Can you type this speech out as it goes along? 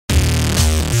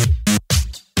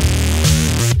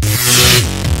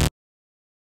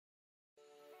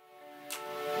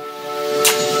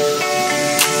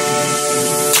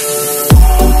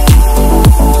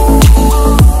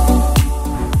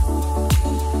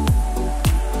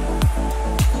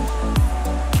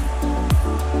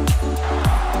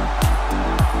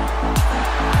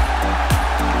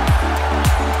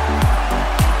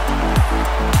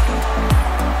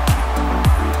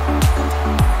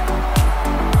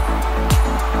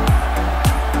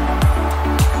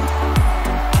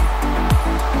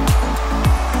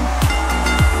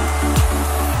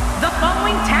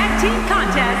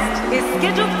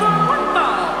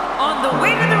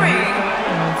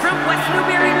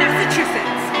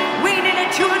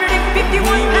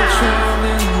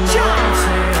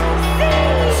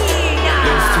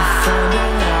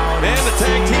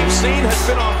scene has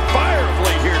been on fire of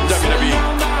late here in WWE,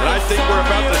 and I think we're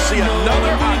about to see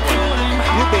another hot one.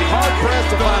 You'd be hard-pressed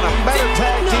to find a better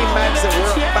tag team match than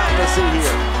we're about to see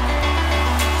here.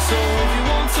 So if you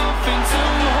want something to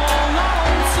hold on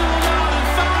to, gotta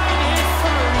find it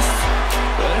first.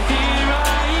 But here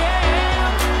I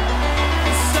am,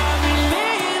 'cause I've been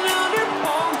laying under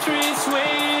palm trees,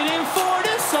 waiting for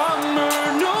the summer,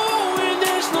 knowing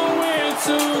there's nowhere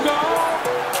to go.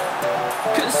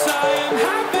 'Cause I am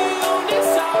happy on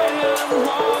this island,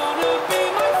 wanna be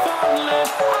my farmland.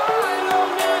 I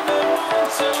don't ever want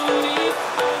to leave,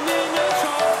 I'm in a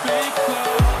tropic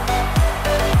cloud.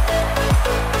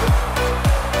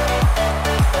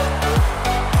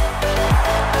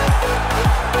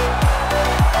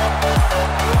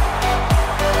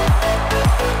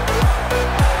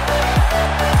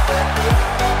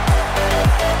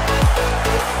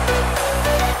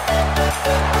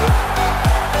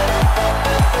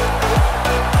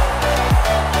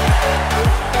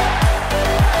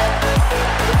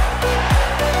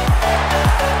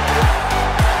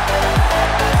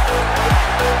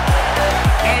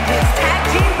 And his tag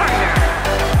team partner,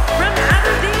 from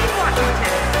Aberdeen,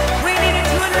 Washington, weighing in at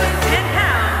 210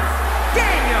 pounds,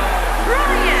 Daniel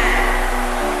Bryan.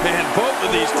 Man, both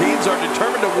of these teams are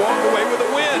determined to walk away with a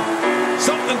win.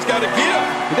 Something's got to give.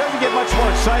 It doesn't get much more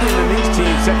exciting than these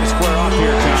teams set to square off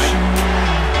here tonight.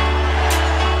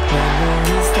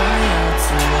 Memories die out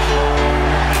too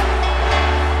hard.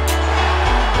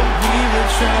 We were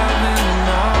traveling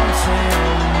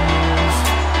mountains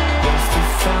just to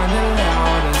find the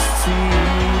loudest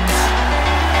tears.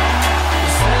 We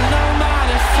set our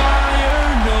mighty fire,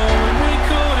 knowing we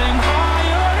couldn't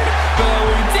hire, but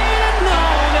we didn't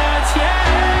know that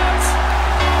yet.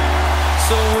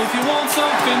 So if you want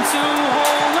something to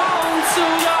hold on to,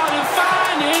 gotta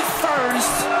find it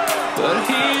first. But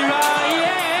here I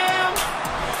am,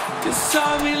 'cause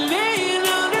I've been laying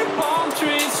under palm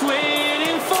trees,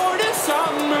 waiting for the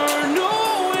summer,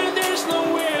 knowing there's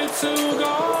nowhere to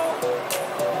go.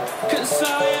 'Cause I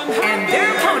am And their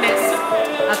opponents,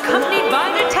 accompanied by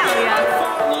Natalia,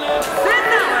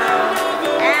 Cesaro,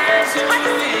 and Tyson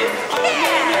Kidd.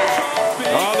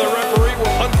 Oh, the referee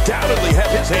will undoubtedly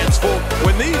have his hands full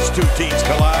when these two teams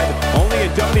collide. Only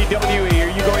in WWE are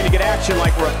you going to get action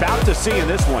like we're about to see in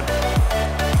this one.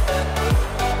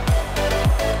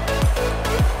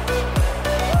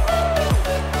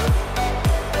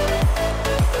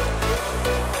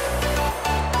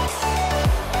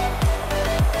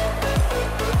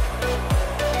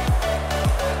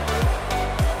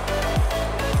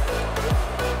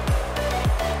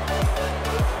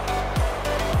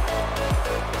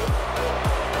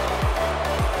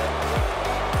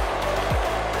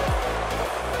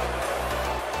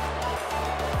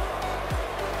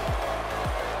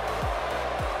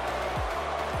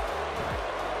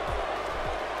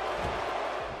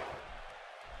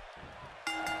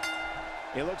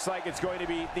 It looks like it's going to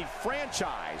be the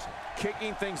franchise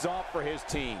kicking things off for his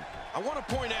team. I want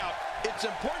to point out, it's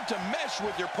important to mesh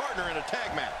with your partner in a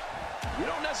tag match. You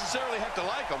don't necessarily have to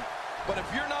like them, but if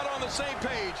you're not on the same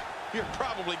page, you're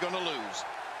probably going to lose.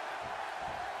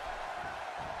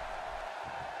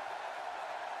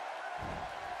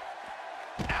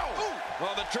 Ow! Ooh.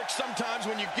 Well, the trick sometimes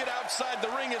when you get outside the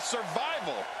ring is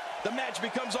survival. The match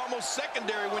becomes almost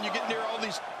secondary when you get near all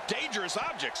these dangerous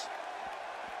objects.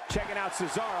 Checking out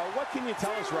Cesaro, what can you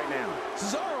tell us right now?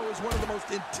 Cesaro is one of the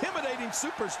most intimidating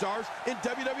superstars in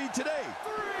WWE today.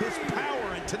 His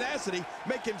power and tenacity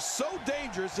make him so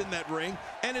dangerous in that ring,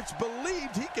 and it's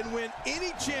believed he can win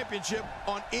any championship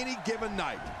on any given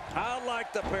night. I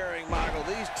like the pairing, Michael.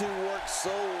 These two work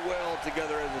so well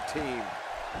together as a team.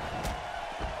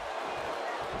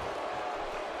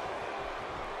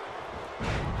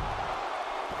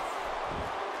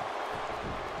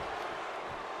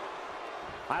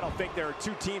 I don't think there are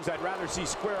two teams I'd rather see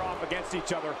square off against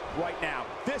each other right now.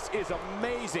 This is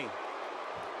amazing.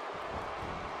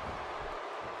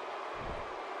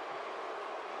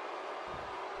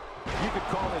 You could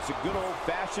call this a good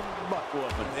old-fashioned butt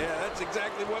whooping. Yeah, that's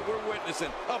exactly what we're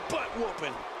witnessing. A butt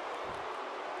whooping.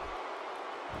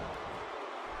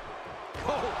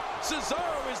 Oh,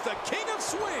 Cesaro is the king of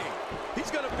swing. He's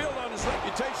going to build on his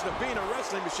reputation of being a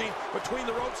wrestling machine between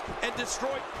the ropes and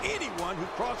destroy anyone who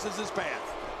crosses his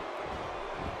path.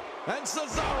 And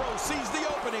Cesaro sees the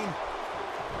opening.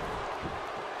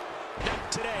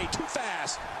 Not today, too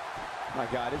fast. My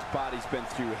God, his body's been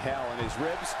through hell, and his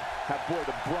ribs have bore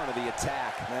the brunt of the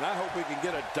attack. Man, I hope we can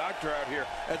get a doctor out here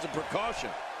as a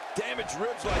precaution. Damaged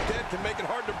ribs like that can make it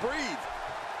hard to breathe.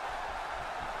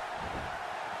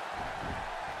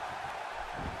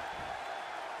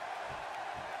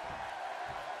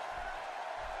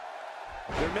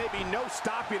 There may be no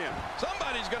stopping him.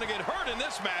 Somebody's going to get hurt in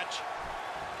this match.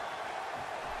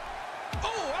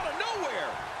 Oh, out of nowhere.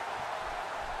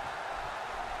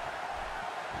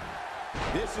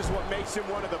 This is what makes him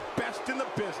one of the best in the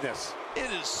business. It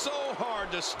is so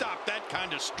hard to stop that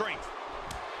kind of strength.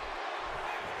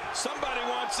 Somebody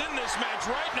wants in this match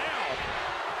right now.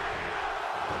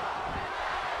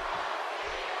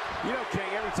 You know, King,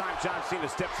 every time John Cena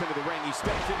steps into the ring, he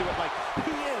steps into it like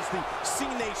he is the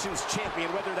C-Nation's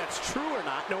champion, whether that's true or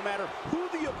not, no matter who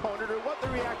the opponent or what the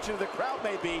reaction of the crowd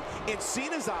may be. In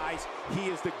Cena's eyes, he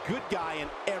is the good guy in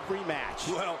every match.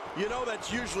 Well, you know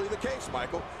that's usually the case,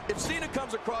 Michael. If Cena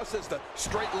comes across as the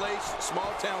straight-laced,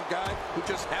 small-town guy who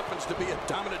just happens to be a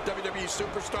dominant WWE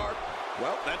superstar,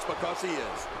 well, that's because he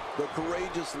is. The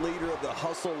courageous leader of the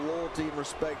hustle, loyalty, and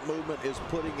respect movement is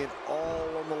putting it all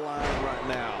on the line right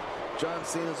now. John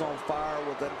Cena's on fire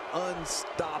with an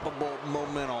unstoppable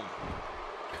momentum.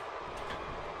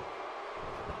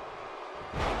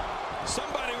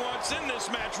 Somebody wants in this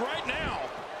match right now.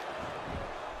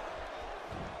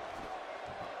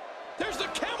 There's the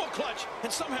camel clutch,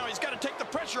 and somehow he's got to take the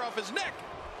pressure off his neck.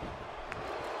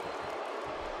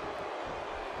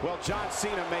 Well, John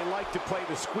Cena may like to play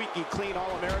the squeaky clean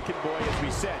All-American boy, as we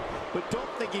said, but don't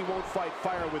think he won't fight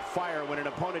fire with fire when an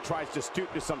opponent tries to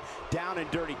stoop to some down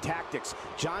and dirty tactics.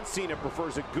 John Cena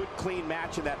prefers a good, clean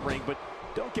match in that ring, but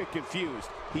don't get confused.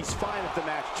 He's fine if the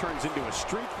match turns into a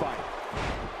street fight.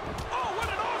 Oh, what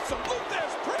an awesome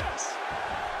Luthez press!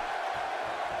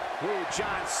 Ooh,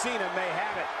 John Cena may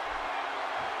have it.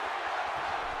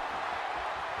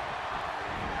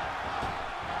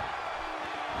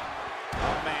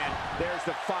 Oh, man, there's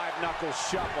the five-knuckle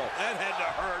shuffle. That had to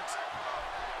hurt.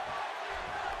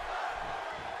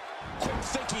 Quick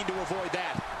thinking to avoid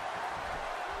that.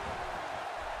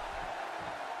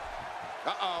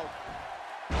 Uh-oh.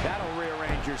 That'll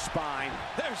rearrange your spine.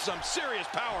 There's some serious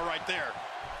power right there.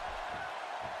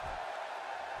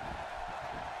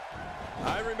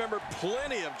 I remember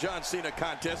plenty of John Cena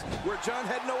contests where John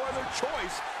had no other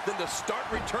choice than to start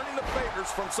returning the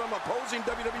favors from some opposing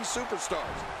WWE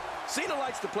superstars. Cena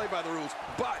likes to play by the rules,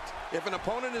 but if an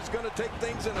opponent is going to take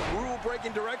things in a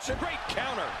rule-breaking direction, Great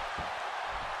counter.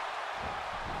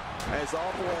 As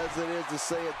awful as it is to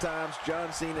say at times,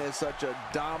 John Cena is such a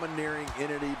domineering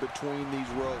entity between these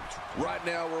ropes. Right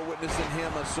now, we're witnessing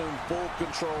him assume full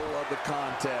control of the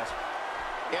contest.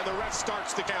 And the ref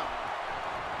starts to count.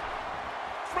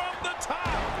 From the top.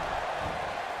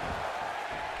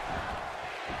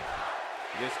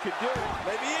 This could do it.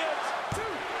 Maybe it.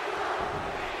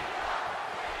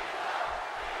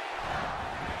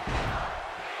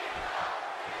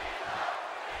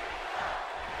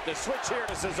 The switch here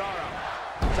to Cesaro.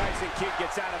 Tyson Kidd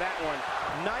gets out of that one.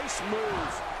 Nice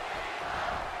move.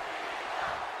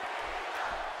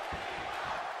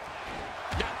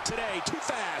 Not today, too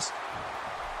fast.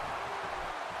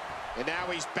 And now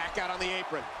he's back out on the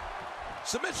apron.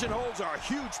 Submission holds are a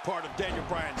huge part of Daniel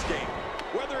Bryan's game.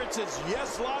 Whether it's his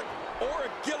yes lock or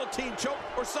a guillotine choke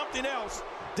or something else,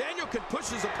 Daniel can push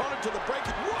his opponent to the break.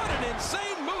 What an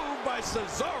insane move by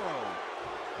Cesaro.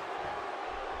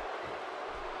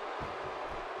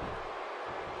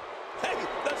 Hey,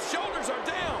 the shoulders are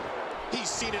down. He's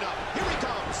seen it up. Here he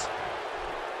comes.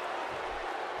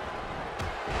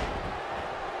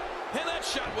 And that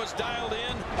shot was dialed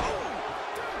in. Oh!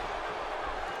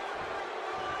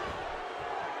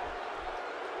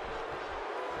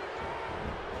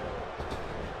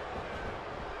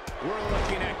 We're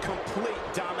looking at complete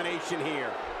domination here.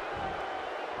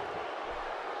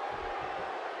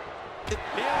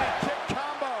 Kneeling kick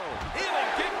combo.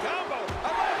 Kneeling kick combo.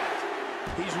 I love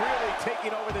it. He's really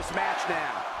taking over this match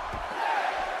now.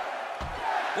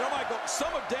 You know, Michael,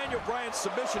 some of Daniel Bryan's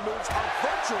submission moves are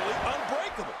virtually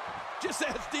unbreakable. Just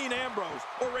ask Dean Ambrose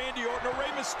or Randy Orton or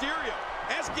Rey Mysterio.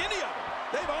 Ask any of them.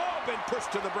 They've all been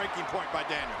pushed to the breaking point by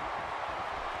Daniel.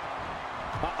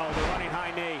 Uh-oh, the running high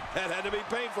knee. That had to be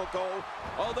painful, Cole.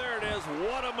 Oh, there it is.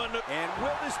 What a maneuver. And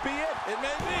will this be it? It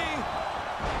may be.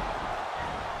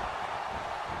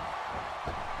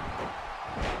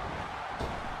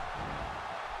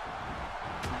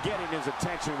 Getting his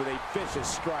attention with a vicious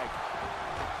strike.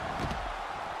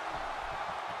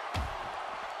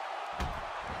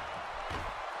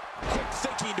 Quick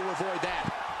thinking to avoid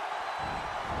that.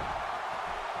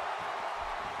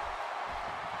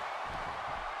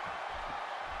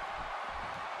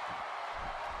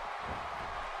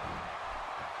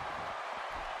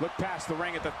 Look past the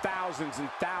ring at the thousands and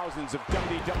thousands of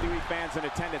WWE fans in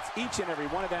attendance, each and every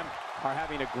one of them are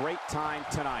having a great time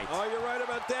tonight. Oh, you're right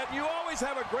about that. You always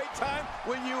have a great time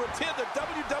when you attend a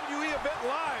WWE event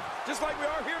live, just like we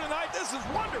are here tonight. This is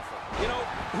wonderful. You know,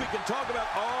 we can talk about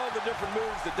all the different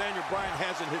moves that Daniel Bryan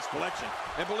has in his collection,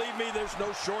 and believe me, there's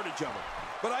no shortage of them.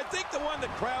 But I think the one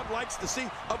the crowd likes to see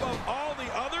above all the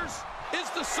others is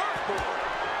the surfboard.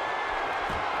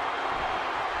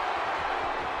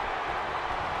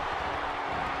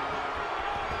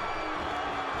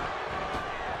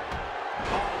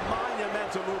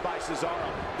 Move by Cesaro.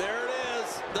 There it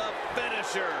is, the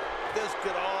finisher. This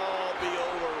could all be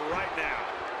over right now.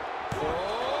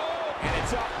 Oh, and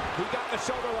it's up. He got the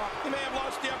shoulder lock. He may have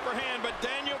lost the upper hand, but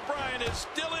Daniel Bryan is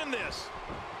still in this.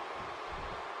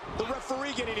 The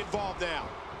referee getting involved now.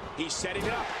 He's setting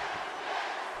it up.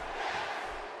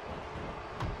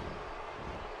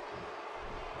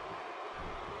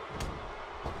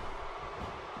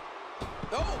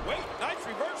 Oh, wait, nice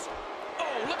reversal.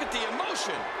 Oh, look at the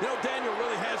emotion. You know, Daniel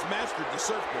really has mastered the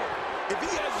surfboard. If he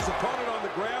has his opponent on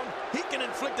the ground, he can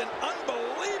inflict an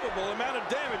unbelievable amount of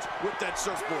damage with that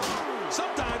surfboard.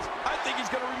 Sometimes, I think he's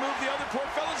going to remove the other poor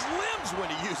fella's limbs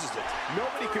when he uses it.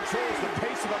 Nobody controls the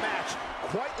pace of a match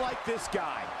quite like this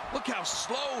guy. Look how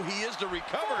slow he is to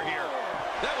recover here.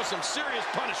 That was some serious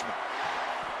punishment.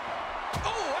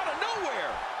 Oh, out of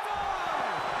nowhere.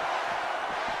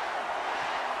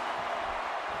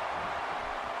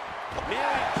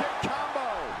 Kneeling kick combo.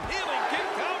 Kneeling kick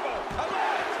combo. I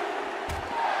love it.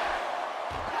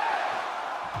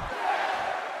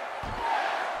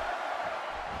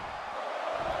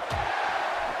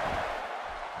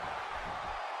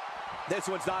 This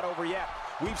one's not over yet.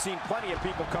 We've seen plenty of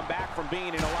people come back from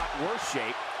being in a lot worse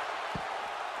shape.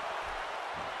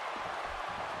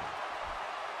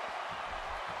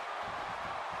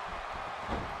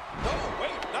 Oh,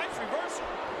 wait, nice reversal.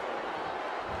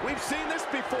 We've seen this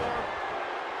before.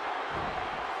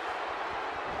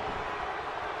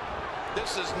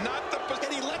 This is not the...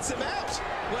 And he lets him out.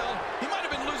 Well, he might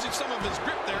have been losing some of his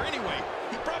grip there anyway.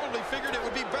 He probably figured it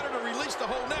would be better to release the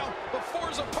hold now before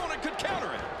his opponent could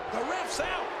counter it. The ref's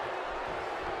out.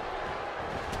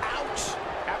 Ouch!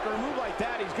 After a move like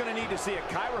that, he's going to need to see a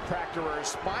chiropractor or a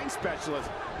spine specialist,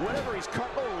 whatever he's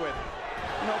comfortable with.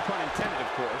 No pun intended,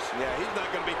 of course. Yeah, he's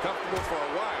not going to be comfortable for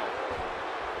a while.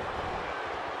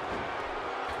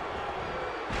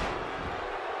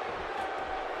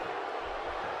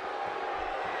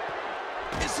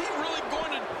 Is he really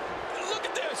going to... Look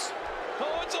at this.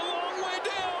 Oh, it's a long way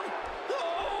down.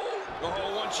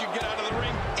 Oh, once you get out of the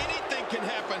ring, anything can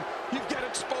happen. You've got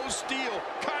exposed steel,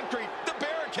 concrete, the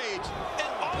barricades, and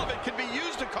all of it can be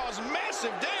used to cause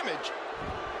massive damage.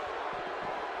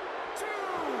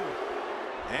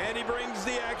 And he brings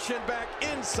the action back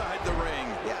inside the ring.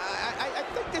 Yeah, I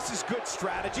think this is good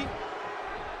strategy.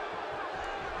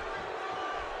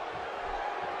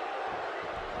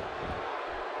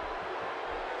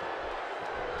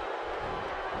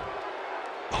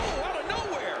 Oh, out of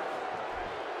nowhere.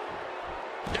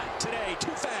 Not today,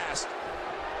 too fast.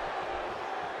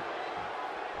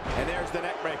 And there's the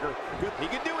neck breaker. Good. He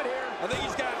can do it here. I think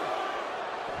he's got it.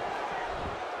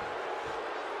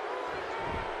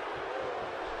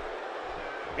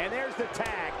 And there's the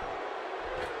tag.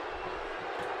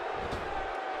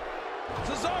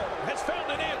 Cesaro has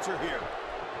found an answer here.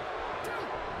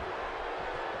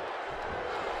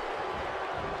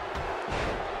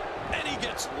 And he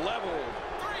gets leveled.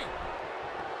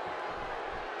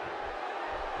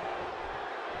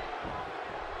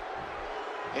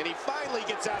 And he finally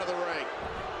gets out of the ring.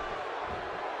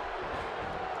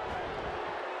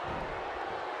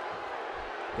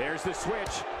 There's the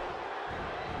switch.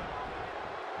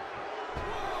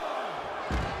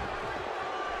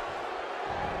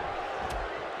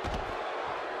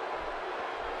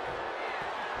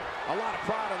 A lot of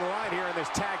pride on the line here in this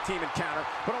tag team encounter,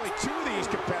 but only two of these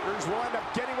competitors will end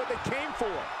up getting what they came for,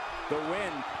 the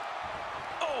win.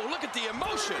 Oh, look at the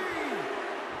emotion.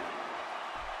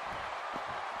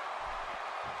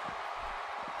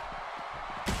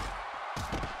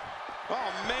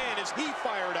 Oh, man, is he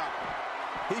fired up.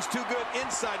 He's too good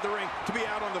inside the ring to be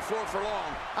out on the floor for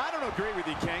long. I don't agree with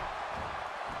you, King.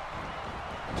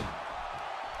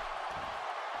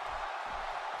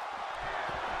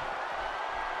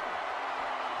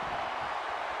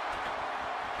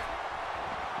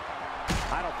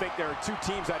 I don't think there are two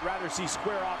teams I'd rather see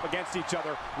square off against each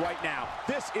other right now.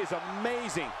 This is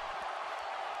amazing.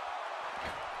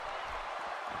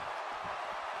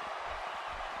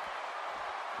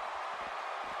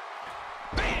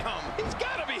 Bam! He's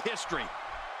got to be history.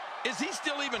 Is he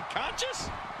still even conscious?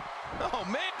 Oh,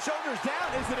 man. Shoulders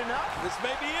down, is it enough? This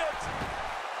may be it.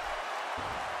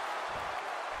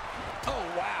 Oh,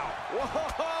 wow.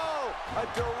 Whoa! A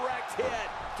direct hit.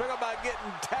 Talk about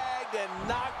getting tagged and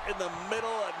knocked in the middle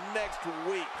of next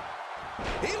week.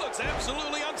 He looks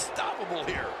absolutely unstoppable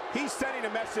here. He's sending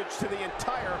a message to the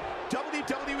entire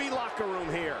WWE locker room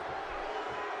here.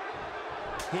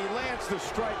 He lands the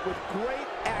strike with great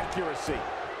accuracy.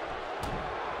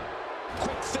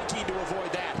 Quick thinking to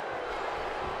avoid that.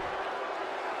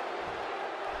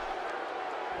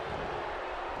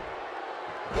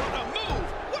 What a move!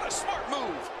 What a smart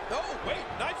move! Oh, wait,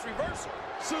 nice reversal.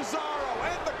 Cesaro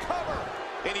and the cover.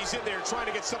 And he's in there trying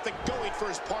to get something going for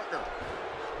his partner.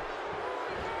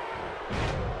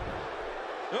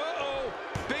 Uh-oh,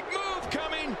 big move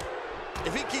coming.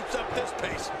 If he keeps up this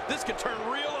pace, this could turn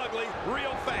real ugly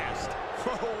real fast.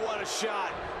 Oh, what a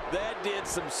shot. That did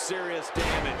some serious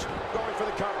damage. Going for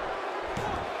the cover.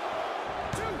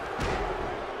 1,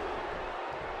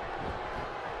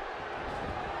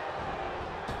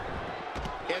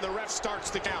 2. And the ref starts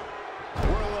the count.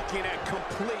 We're looking at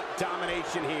complete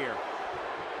domination here.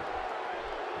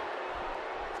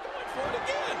 Going for it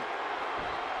again.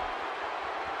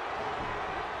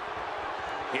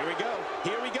 Here we go.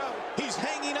 Here we go. He's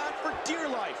hanging on for dear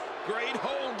life. Great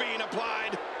hold being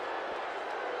applied.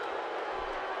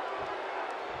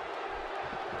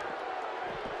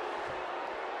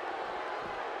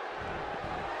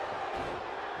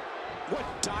 What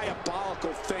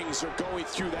diabolical things are going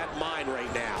through that mind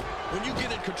right now? When you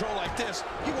get in control like this,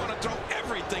 you want to throw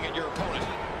everything at your opponent.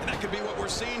 And that could be what we're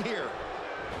seeing here.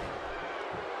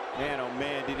 Man, oh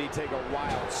man, did he take a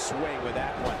wild swing with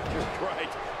that one.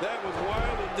 Right, that was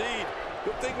wild indeed.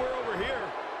 Good thing we're over here.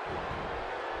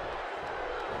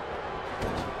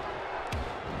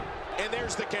 And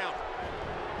there's the count.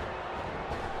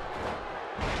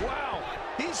 Wow,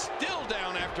 he's still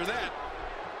down after that.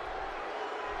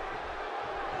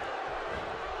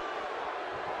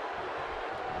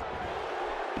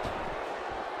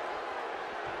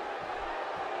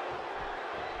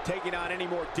 Taking on any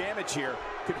more damage here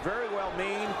could very well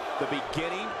mean the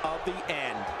beginning of the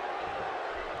end.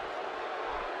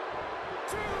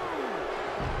 2.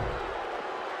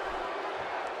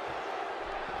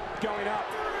 Going up.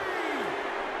 3.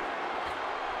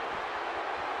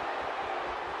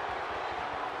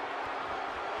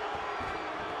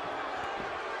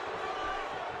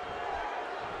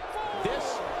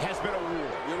 This has been a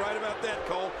war. You're right about that,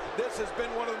 Cole. This has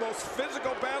been one of the most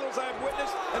physical battles I've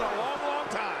witnessed in a long, long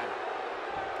time.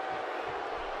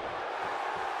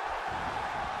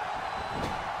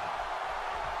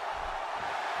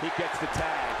 He gets the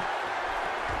tag.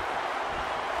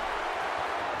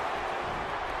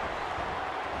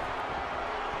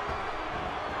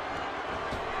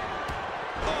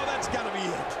 Oh, that's got to be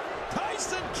it.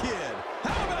 Tyson Kidd.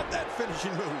 How about that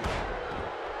finishing move?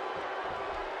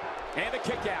 And a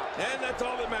kick out. And that's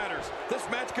all that matters. This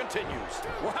match continues.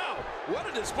 Wow, what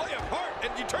a display of heart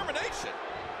and determination.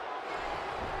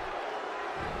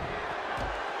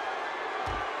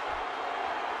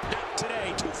 Not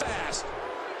today, too fast.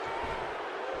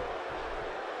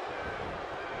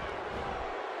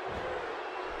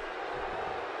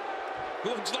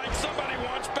 Looks like somebody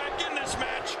wants back in this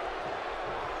match.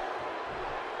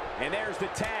 And there's the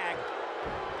tag.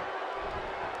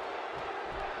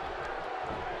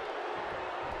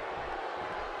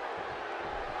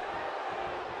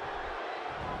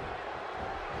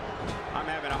 I'm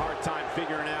having a hard time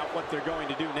figuring out what they're going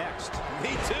to do next.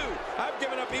 Me too. I've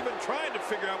given up even trying to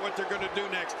figure out what they're going to do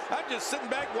next. I'm just sitting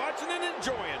back watching and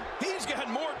enjoying. He's got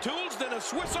more tools than a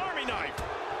Swiss Army knife.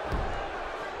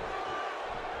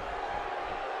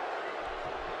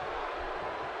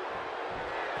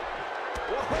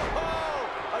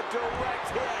 Whoa! A direct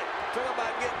hit. Talk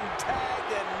about getting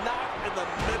tagged and knocked in the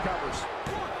mid-covers.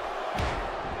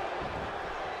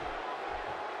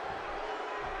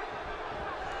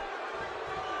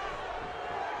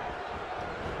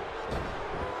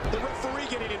 The referee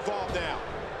getting involved now.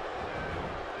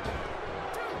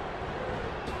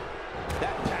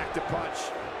 That packed a punch.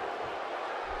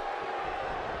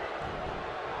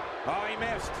 Oh, he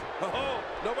missed. Oh,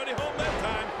 nobody home that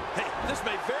time. Hey, this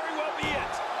may very well be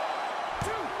it.